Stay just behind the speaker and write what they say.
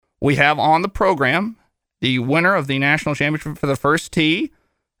we have on the program the winner of the national championship for the first tee,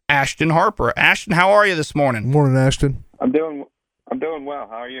 Ashton Harper. Ashton, how are you this morning? Morning, Ashton. I'm doing well.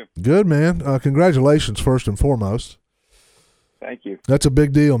 How are you? Good, man. Congratulations, first and foremost. Thank you. That's a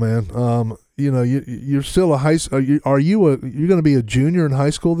big deal, man. You're still a high. You're going to be a junior in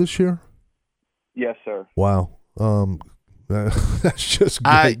high school this year? Yes, sir. Wow. That's just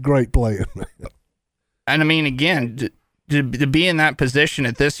great playing. And I mean, again, to be in that position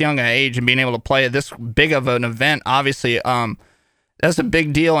at this young age and being able to play at this big of an event, obviously, that's a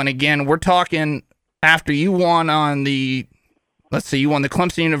big deal. And again, we're talking after you won on the. Let's see, you won the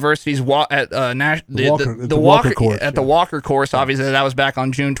Clemson University's the Walker course. Obviously, that was back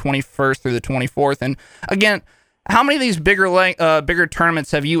on June 21st through the 24th. And again, how many of these bigger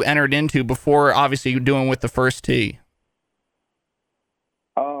tournaments have you entered into before? Obviously, you're doing with the first tee.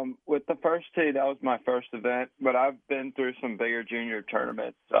 With the first tee, that was my first event, but I've been through some bigger junior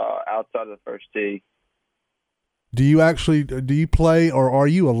tournaments outside of the first tee. Do you play, or are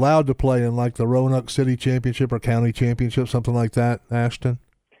you allowed to play in like the Roanoke City Championship or County Championship, something like that, Ashton?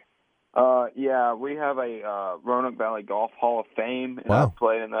 Yeah, we have a Roanoke Valley Golf Hall of Fame, and wow. I've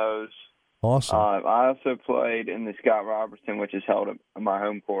played in those. Awesome. I also played in the Scott Robertson, which is held at my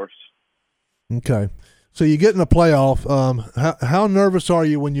home course. Okay. So you get in the playoff. How nervous are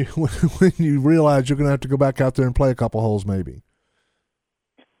you when you when you realize you're going to have to go back out there and play a couple holes maybe?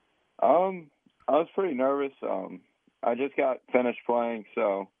 I was pretty nervous. I just got finished playing,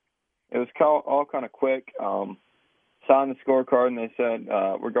 so it was all kind of quick. Signed the scorecard, and they said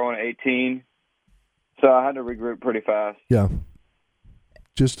we're going to 18. So I had to regroup pretty fast. Yeah.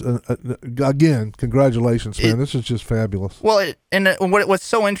 Just again, congratulations, man! This is just fabulous. Well, what's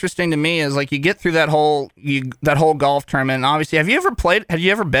so interesting to me is like you get through that whole golf tournament. And obviously, have you ever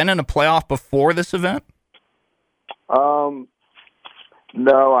been in a playoff before this event?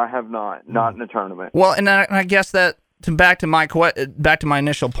 No, I have not. Not in a tournament. Well, and I guess that back to my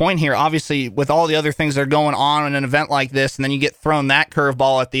initial point here. Obviously, with all the other things that are going on in an event like this, and then you get thrown that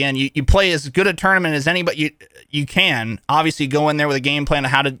curveball at the end. You play as good a tournament as anybody you can. Obviously, go in there with a game plan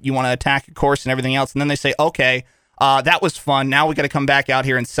of how you want to attack a course and everything else, and then they say, okay, that was fun. Now we got to come back out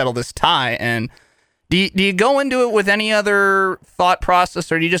here and settle this tie. And do you go into it with any other thought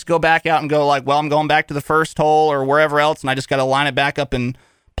process, or do you just go back out and go like, well, I'm going back to the first hole or wherever else, and I just got to line it back up and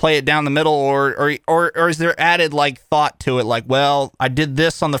play it down the middle, or is there added like thought to it, like, well, I did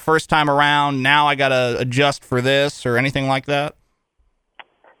this on the first time around, now I got to adjust for this, or anything like that?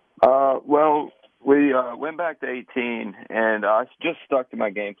 Well, we went back to 18, and I just stuck to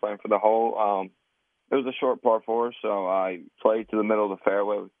my game plan for the hole. It was a short par 4, so I played to the middle of the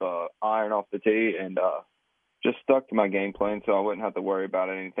fairway with the iron off the tee, and just stuck to my game plan, so I wouldn't have to worry about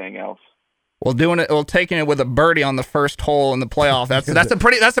anything else. Well, taking it with a birdie on the first hole in the playoff, that's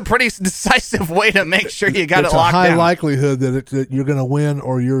a pretty decisive way to make sure you got it locked down. It's a high likelihood that you're going to win,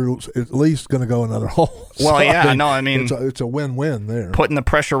 or you're at least going to go another hole. Well, so, yeah, I mean, it's a win-win there. Putting the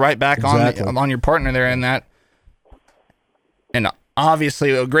pressure right back on your partner there in that, and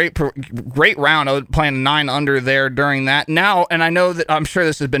obviously a great round. Playing 9 under there during that. Now, and I know that I'm sure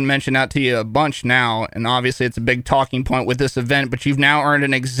this has been mentioned out to you a bunch now, and obviously it's a big talking point with this event, but you've now earned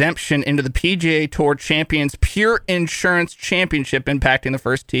an exemption into the PGA Tour Champions Pure Insurance Championship, impacting the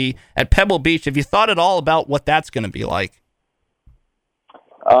first tee at Pebble Beach. Have you thought at all about what that's going to be like?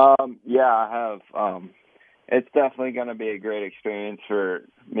 Yeah, I have. It's definitely going to be a great experience for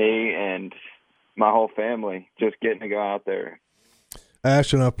me and my whole family, just getting to go out there.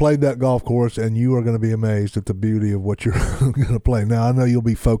 Ashton, I've played that golf course, and you are going to be amazed at the beauty of what you're going to play. Now, I know you'll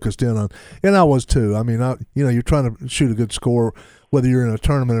be focused in on, and I was too. I mean, you're trying to shoot a good score, whether you're in a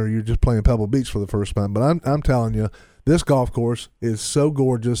tournament or you're just playing Pebble Beach for the first time. But I'm telling you, this golf course is so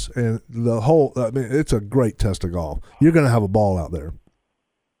gorgeous, and it's a great test of golf. You're going to have a ball out there.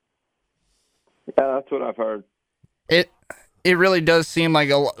 Yeah, that's what I've heard. It really does seem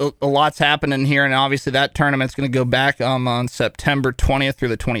like a lot's happening here, and obviously that tournament's going to go back on September 20th through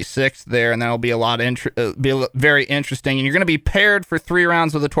the 26th there, and that'll be very interesting. And you're going to be paired for 3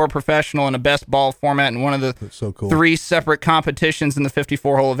 rounds with a Tour Professional in a best ball format in one of the 3 separate competitions in the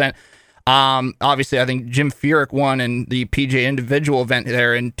 54-hole event. Obviously, I think Jim Furyk won in the PGA individual event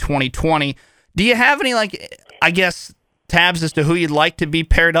there in 2020. Do you have any, tabs as to who you'd like to be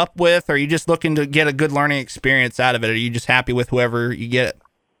paired up with, or are you just looking to get a good learning experience out of it? Or are you just happy with whoever you get?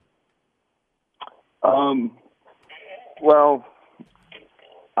 Well,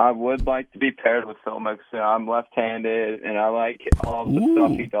 I would like to be paired with Phil Mickelson. I'm left-handed, and I like all the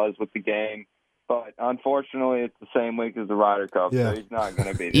stuff he does with the game. but unfortunately, it's the same week as the Ryder Cup, Yeah. so he's not going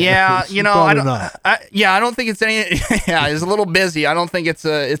to be there. Yeah, It's probably not. I don't think it's any. Yeah, he's a little busy. I don't think it's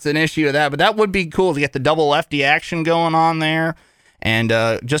an issue of that, but that would be cool to get the double lefty action going on there, and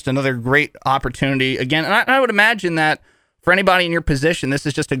just another great opportunity again. And I would imagine that for anybody in your position, this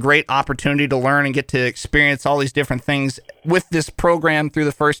is just a great opportunity to learn and get to experience all these different things with this program through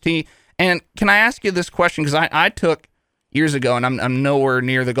the First Tee. And can I ask you this question? Because I took years ago, and I'm nowhere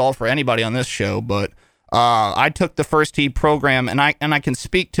near the golf for anybody on this show, but I took the First Tee program, and I can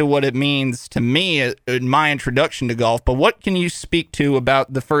speak to what it means to me in my introduction to golf. But what can you speak to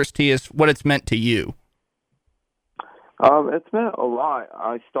about the First Tee as what it's meant to you? It's meant a lot.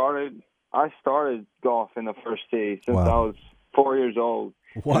 I started golf in the First Tee since I was 4 years old.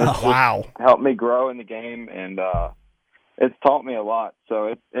 Wow. Helped me grow in the game, and it's taught me a lot.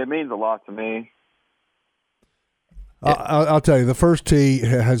 So it means a lot to me. I'll tell you, the First Tee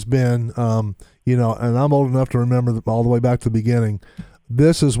has been, and I'm old enough to remember all the way back to the beginning.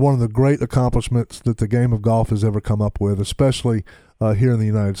 This is one of the great accomplishments that the game of golf has ever come up with, especially here in the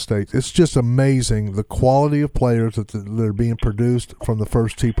United States. It's just amazing the quality of players that are being produced from the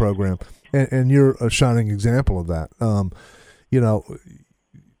First Tee program, and you're a shining example of that.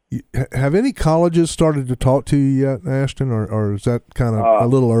 Have any colleges started to talk to you yet, Ashton, or is that kind of a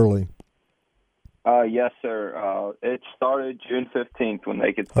little early? Yes, sir. It started June 15th when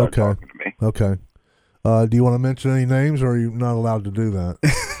they could start talking to me. Okay. Do you want to mention any names, or are you not allowed to do that?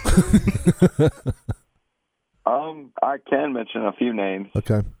 I can mention a few names.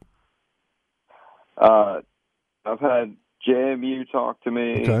 Okay. I've had JMU talk to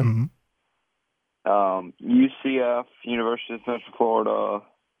me. Okay. UCF, University of Central Florida.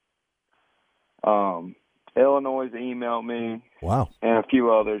 Illinois emailed me. Wow. And a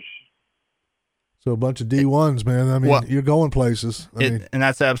few others. So a bunch of D1s, man. I mean, you're going places. And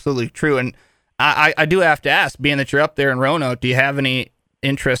that's absolutely true. And I do have to ask, being that you're up there in Roanoke, do you have any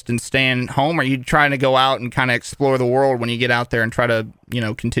interest in staying home? Or are you trying to go out and kind of explore the world when you get out there and try to,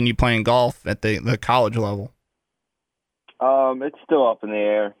 continue playing golf at the college level? It's still up in the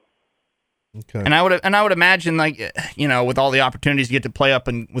air. Okay. And I would imagine, with all the opportunities you get to play up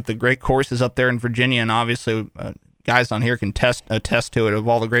and with the great courses up there in Virginia, and obviously guys on here can attest to it, of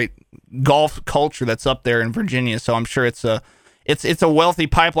all the great golf culture that's up there in Virginia. So I'm sure it's a wealthy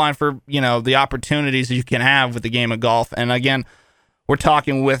pipeline for the opportunities that you can have with the game of golf. And again, we're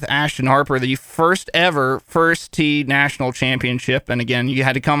talking with Ashton Harper, the first ever First Tee National Championship. And again, you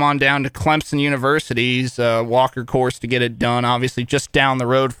had to come on down to Clemson University's Walker course to get it done. Obviously, just down the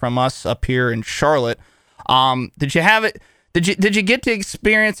road from us up here in Charlotte. Did you have it? Did you get to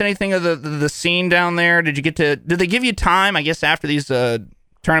experience anything of the scene down there? Did they give you time, I guess, after these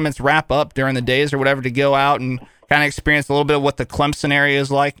tournaments wrap up during the days or whatever, to go out and kind of experience a little bit of what the Clemson area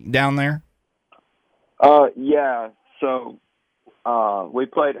is like down there? Yeah. So we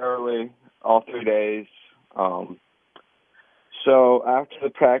played early all 3 days. So after the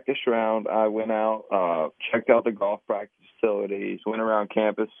practice round, I went out, checked out the golf practice facilities, went around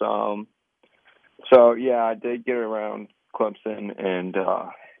campus some. So yeah, I did get around Clemson and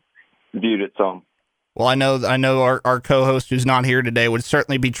viewed it some. Well, I know our co-host who's not here today would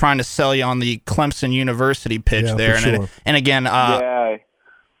certainly be trying to sell you on the Clemson University pitch there. For sure. And again, that's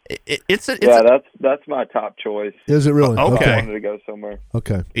my top choice. Is it really? Okay. I wanted to go somewhere.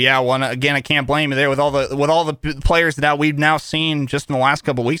 Okay. Yeah. Well, again, I can't blame you there with all the players that we've now seen just in the last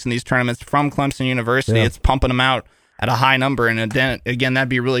couple of weeks in these tournaments from Clemson University. Yeah. It's pumping them out at a high number, and again, that'd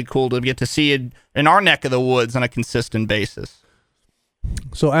be really cool to get to see it in our neck of the woods on a consistent basis.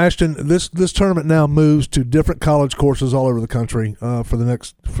 So, Ashton, this tournament now moves to different college courses all over the country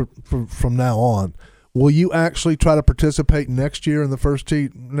from now on. Will you actually try to participate next year in the First Tee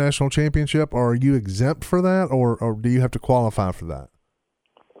National Championship, or are you exempt for that, or do you have to qualify for that?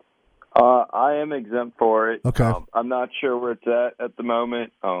 I am exempt for it. Okay. I'm not sure where it's at the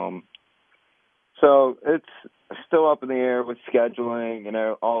moment. So it's still up in the air with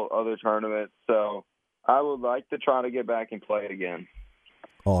scheduling, all other tournaments. So I would like to try to get back and play again.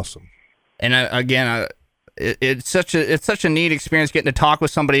 Awesome. And again, it's such a neat experience getting to talk with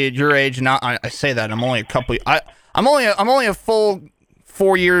somebody at your age. And I say that I'm only I'm only a full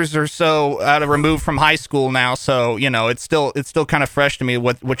 4 years or so removed from high school now. So it's still kind of fresh to me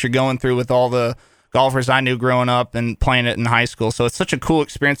what you're going through with all the golfers I knew growing up and playing it in high school. So it's such a cool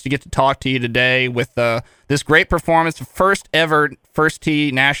experience to get to talk to you today with this great performance, first ever First Tee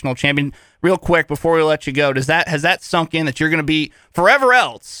National Champion. Real quick before we let you go, has that sunk in that you're going to be forever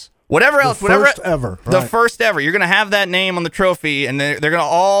else Whatever else, First ever. The Right. first ever. You're going to have that name on the trophy, and they're going to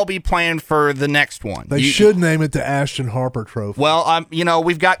all be playing for the next one. They should name it the Ashton Harper Trophy. Well,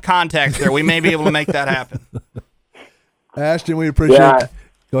 we've got contacts there. We may be able to make that happen. Ashton, we appreciate it.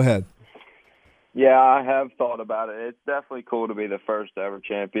 Go ahead. Yeah, I have thought about it. It's definitely cool to be the first ever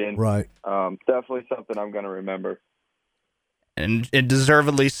champion. Right. Definitely something I'm going to remember. And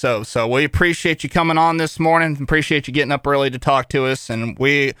deservedly so. So we appreciate you coming on this morning. Appreciate you getting up early to talk to us, and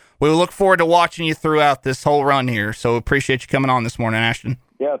we look forward to watching you throughout this whole run here. So appreciate you coming on this morning, Ashton.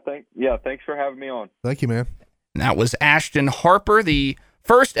 Thanks for having me on. Thank you, man. And that was Ashton Harper, the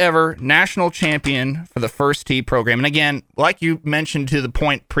first ever national champion for the First Tee program. And again, like you mentioned to the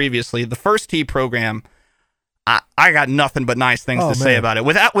point previously, the First Tee program, I got nothing but nice things to say about it.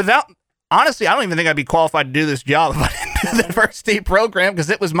 Without honestly, I don't even think I'd be qualified to do this job if I didn't do the First Tee program, because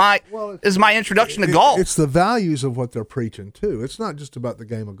it was my introduction to golf. It's the values of what they're preaching too. It's not just about the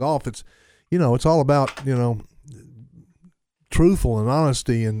game of golf. It's it's all about truthful and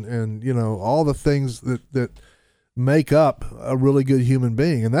honesty and all the things that make up a really good human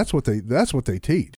being, and that's what they teach.